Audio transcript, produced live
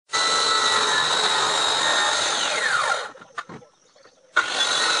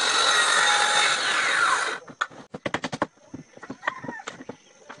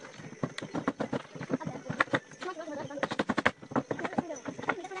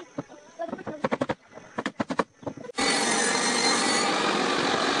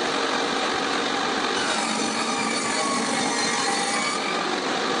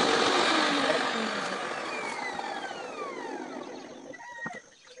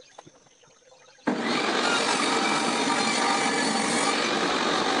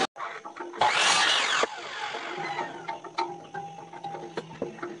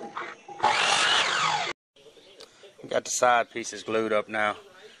side pieces glued up now.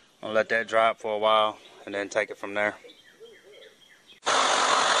 I'll let that dry for a while and then take it from there.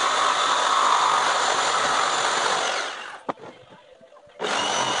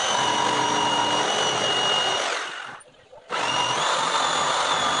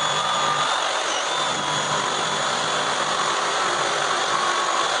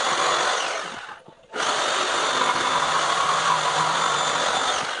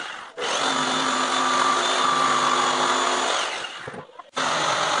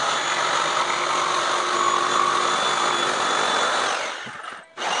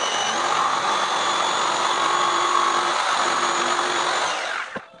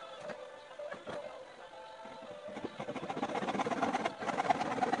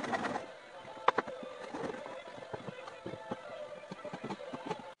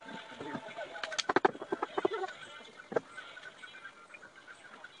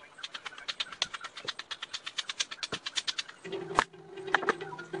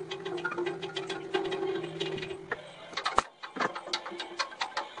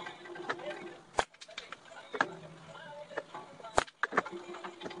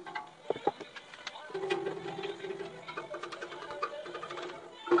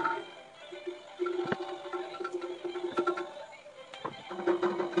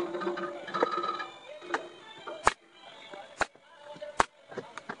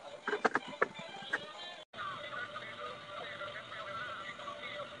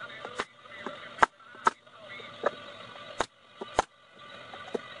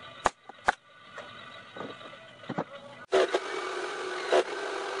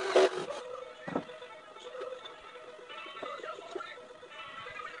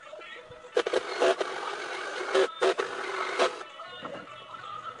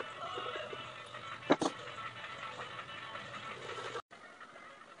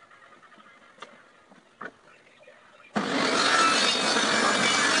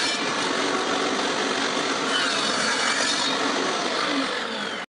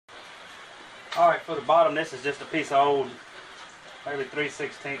 Alright, for the bottom, this is just a piece of old, maybe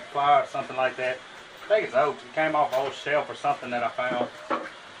 3/16 ply or something like that. I think it's oak. It came off an old shelf or something that I found.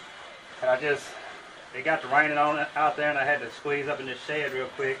 And it got to raining on it out there and I had to squeeze up in this shed real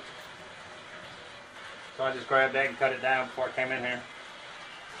quick. So I just grabbed that and cut it down before I came in here.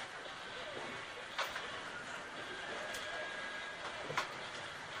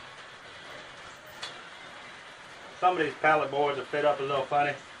 Some of these pallet boards are fit up a little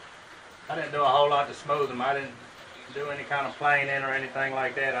funny. I didn't do a whole lot to smooth them. I didn't do any kind of planing or anything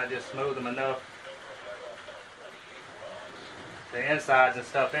like that. I just smoothed them enough. The insides and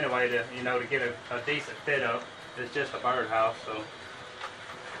stuff anyway to, you know, to get a decent fit up. It's just a birdhouse, so.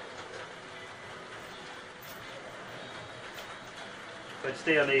 But it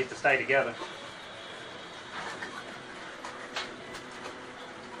still needs to stay together.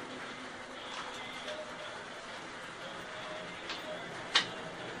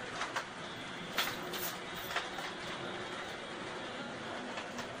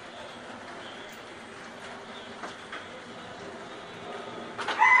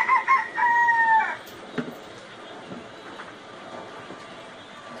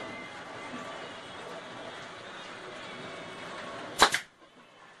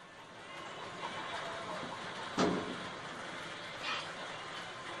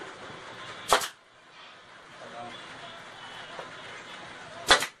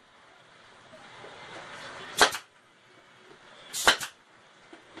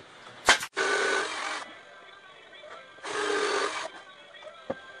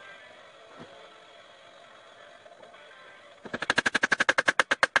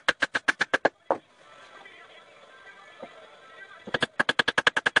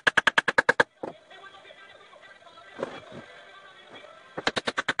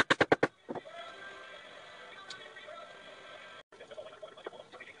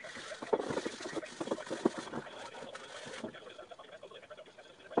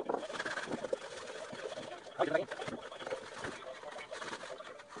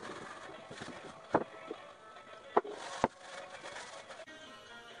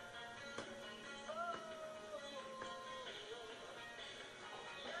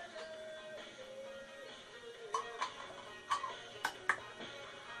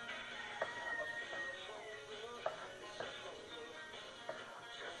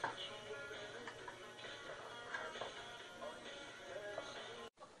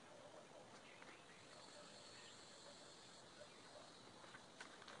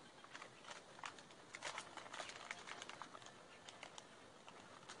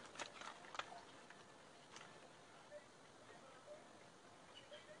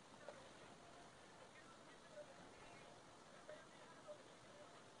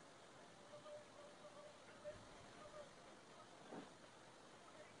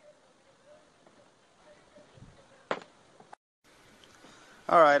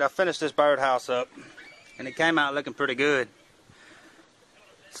 Alright, I finished this birdhouse up, and it came out looking pretty good.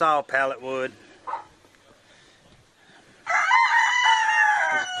 It's all pallet wood.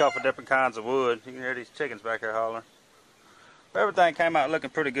 There's a couple different kinds of wood. You can hear these chickens back here hollering. But everything came out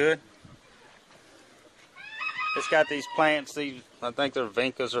looking pretty good. It's got these plants, these, I think they're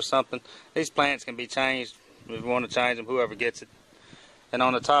vincas or something. These plants can be changed if you want to change them, whoever gets it. And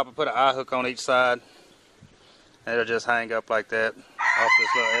on the top I put an eye hook on each side. And it'll just hang up like that off this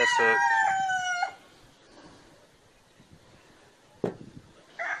little S hook.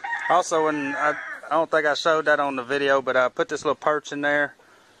 Also, when I don't think I showed that on the video, but I put this little perch in there.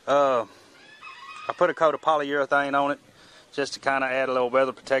 I put a coat of polyurethane on it just to kind of add a little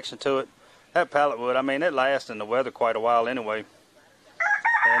weather protection to it. That pallet wood, I mean, it lasts in the weather quite a while anyway.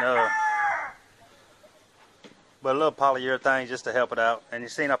 And but a little polyurethane just to help it out. And you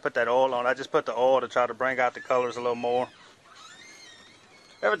seen I put that oil on. I just put the oil to try to bring out the colors a little more.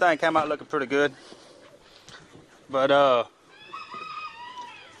 Everything came out looking pretty good. But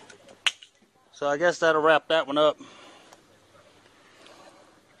so I guess that'll wrap that one up.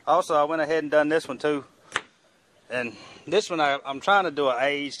 Also, I went ahead and done this one too. And this one I'm trying to do an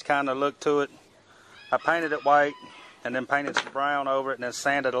aged kind of look to it. I painted it white and then painted some brown over it and then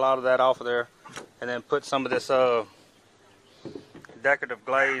sanded a lot of that off of there. And then put some of this decorative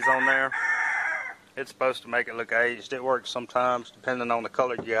glaze on there. It's supposed to make it look aged. It works sometimes depending on the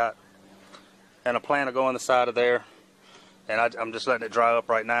color you got. And a plant will go on the side of there. And I'm just letting it dry up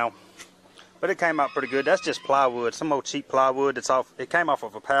right now. But it came out pretty good. That's just plywood, some old cheap plywood. It came off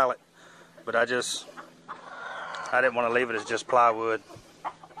of a pallet. But I didn't want to leave it as just plywood.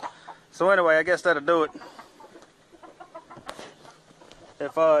 So anyway, I guess that'll do it.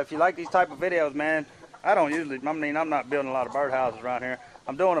 If you like these type of videos, man, I'm not building a lot of birdhouses around here.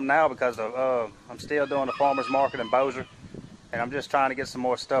 I'm doing them now because I'm still doing the farmer's market in Bossier, and I'm just trying to get some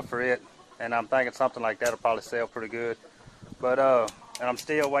more stuff for it. And I'm thinking something like that'll probably sell pretty good. But and I'm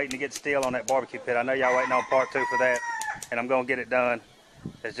still waiting to get steel on that barbecue pit. I know y'all waiting on part 2 for that, and I'm gonna get it done.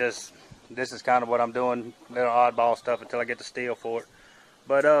 It's just this is kind of what I'm doing, little oddball stuff until I get the steel for it.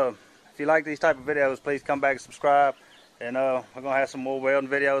 But if you like these type of videos, please come back and subscribe. And we're going to have some more welding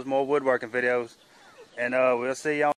videos, more woodworking videos. And we'll see y'all.